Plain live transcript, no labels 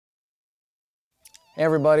Hey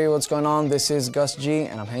everybody, what's going on? This is Gus G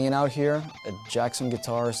and I'm hanging out here at Jackson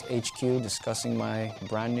Guitars HQ discussing my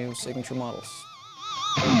brand new signature models.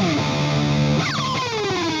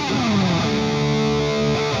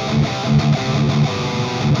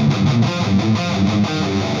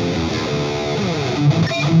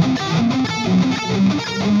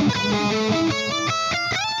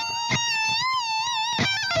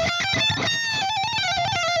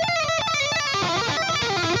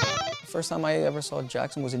 First time I ever saw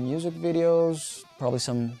Jackson was in music videos, probably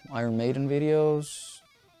some Iron Maiden videos.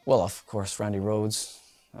 Well, of course, Randy Rhoads.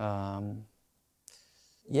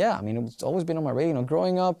 Yeah, I mean, it's always been on my radar. You know,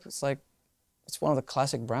 growing up, it's like, it's one of the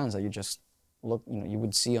classic brands that you just look, you know, you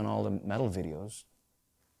would see on all the metal videos.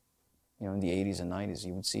 You know, in the 80s and 90s,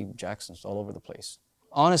 you would see Jacksons all over the place.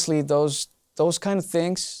 Honestly, those kind of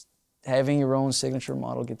things, having your own signature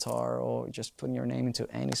model guitar or just putting your name into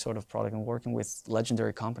any sort of product and working with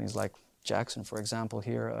legendary companies like Jackson, for example,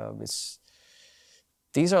 here,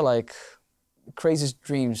 these are like the craziest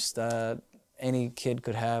dreams that any kid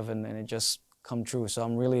could have, and it just come true. So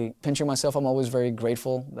I'm really pinching myself. I'm always very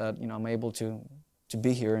grateful that, you know, I'm able to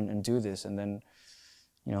be here and do this, and then,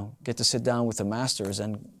 you know, get to sit down with the masters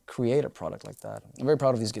and create a product like that. I'm very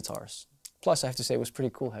proud of these guitars. Plus, I have to say, it was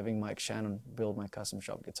pretty cool having Mike Shannon build my custom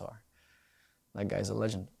shop guitar. That guy's a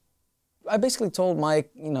legend. I basically told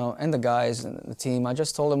Mike, you know, and the guys and the team, I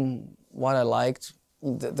just told them what I liked.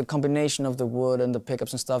 The combination of the wood and the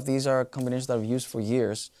pickups and stuff, these are combinations that I've used for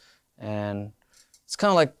years. And it's kind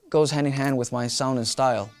of like goes hand in hand with my sound and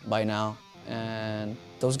style by now. And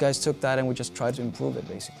those guys took that and we just tried to improve it,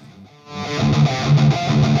 basically.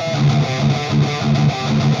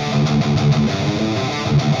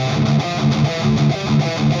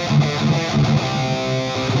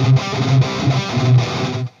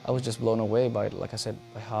 I was just blown away by, like I said,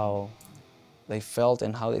 by how they felt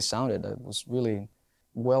and how they sounded. It was really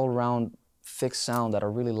well-rounded, thick sound that I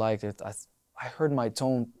really liked. It. I heard my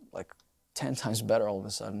tone like 10 times better all of a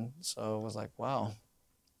sudden. So it was like, wow.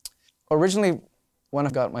 Originally, when I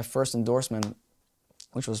got my first endorsement,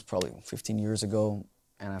 which was probably 15 years ago,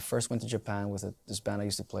 and I first went to Japan with this band I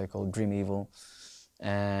used to play called Dream Evil,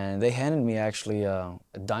 and they handed me actually a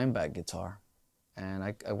dime-bag guitar. And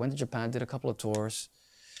I went to Japan, did a couple of tours,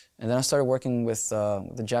 and then I started working with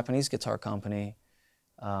the Japanese guitar company,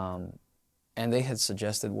 and they had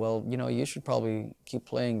suggested, well, you know, you should probably keep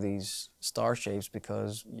playing these star shapes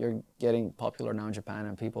because you're getting popular now in Japan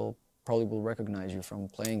and people probably will recognize you from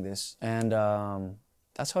playing this. And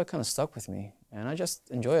that's how it kind of stuck with me. And I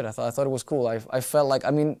just enjoyed it. I thought it was cool. I felt like,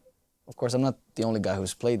 I mean, of course, I'm not the only guy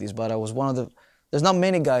who's played these, but I was one of the, there's not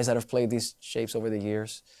many guys that have played these shapes over the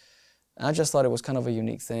years. And I just thought it was kind of a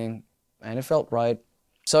unique thing, and it felt right.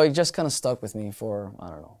 So it just kind of stuck with me for, I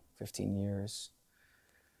don't know, 15 years.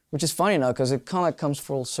 Which is funny now, because it kind of comes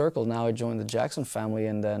full circle. Now I joined the Jackson family,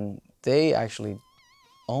 and then they actually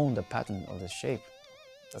own the patent of this shape.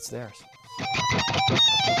 That's theirs.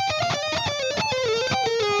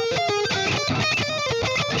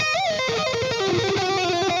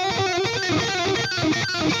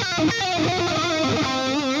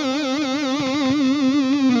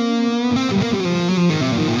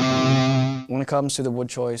 When it comes to the wood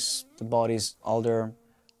choice, the body's alder.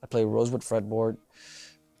 I play rosewood fretboard,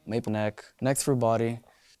 maple neck through body.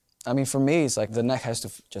 I mean, for me, it's like the neck has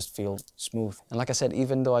to just feel smooth. And like I said,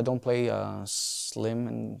 even though I don't play slim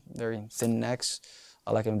and very thin necks,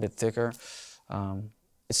 I like them a bit thicker,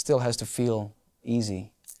 it still has to feel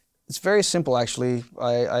easy. It's very simple, actually.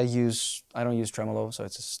 I don't use tremolo, so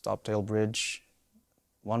it's a stop-tail bridge,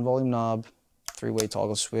 1-volume knob, 3-way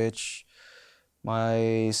toggle switch.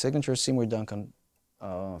 My signature Seymour Duncan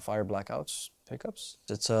Fire Blackouts pickups.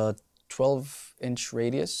 It's a 12-inch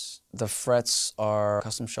radius. The frets are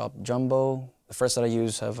custom shop jumbo. The frets that I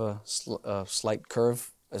use have a slight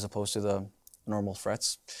curve as opposed to the normal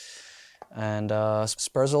frets. And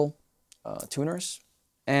Sperzel tuners.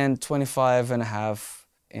 And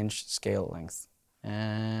 25.5-inch scale length.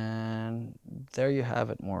 And there you have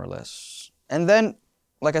it, more or less. And then,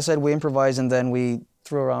 like I said, we improvised and then we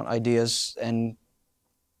threw around ideas, and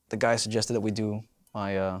the guy suggested that we do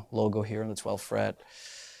my logo here on the 12th fret,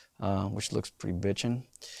 which looks pretty bitchin'.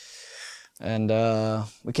 And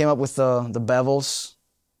we came up with the bevels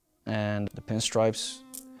and the pinstripes,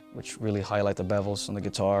 which really highlight the bevels on the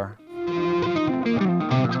guitar.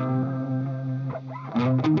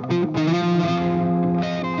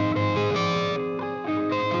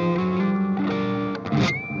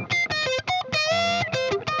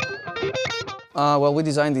 Well, we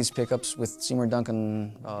designed these pickups with Seymour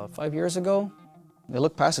Duncan 5 years ago. They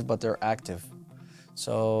look passive, but they're active.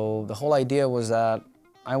 So the whole idea was that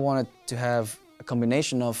I wanted to have a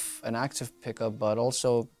combination of an active pickup, but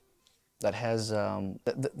also that has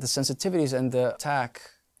the sensitivities and the attack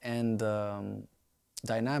and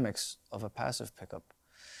dynamics of a passive pickup.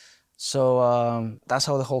 So that's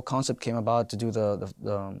how the whole concept came about, to do the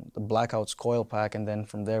Blackouts coil pack, and then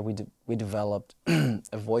from there we developed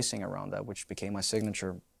a voicing around that, which became my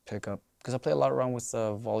signature pickup. Because I play a lot around with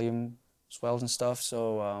volume swells and stuff, so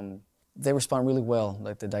they respond really well,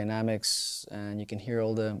 like the dynamics, and you can hear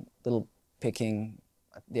all the little picking,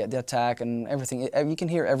 the attack and everything. You can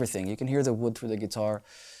hear everything. You can hear the wood through the guitar.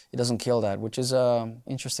 It doesn't kill that, which is an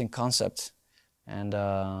interesting concept. And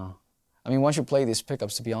I mean, once you play these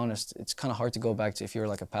pickups, to be honest, it's kind of hard to go back to. If you're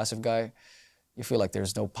like a passive guy, you feel like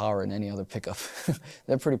there's no power in any other pickup.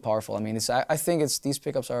 They're pretty powerful. I mean, I think these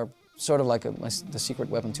pickups are sort of like the secret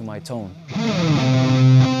weapon to my tone.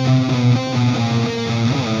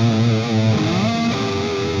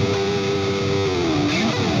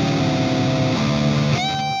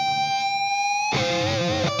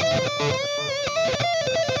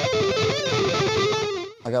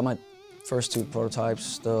 I got my first two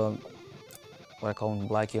prototypes, what I call them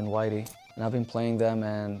Blackie and Whitey, and I've been playing them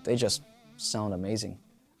and they just sound amazing.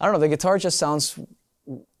 I don't know, the guitar just sounds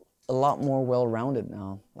a lot more well-rounded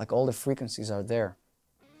now, like all the frequencies are there.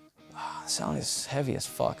 The sound is heavy as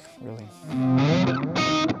fuck, really.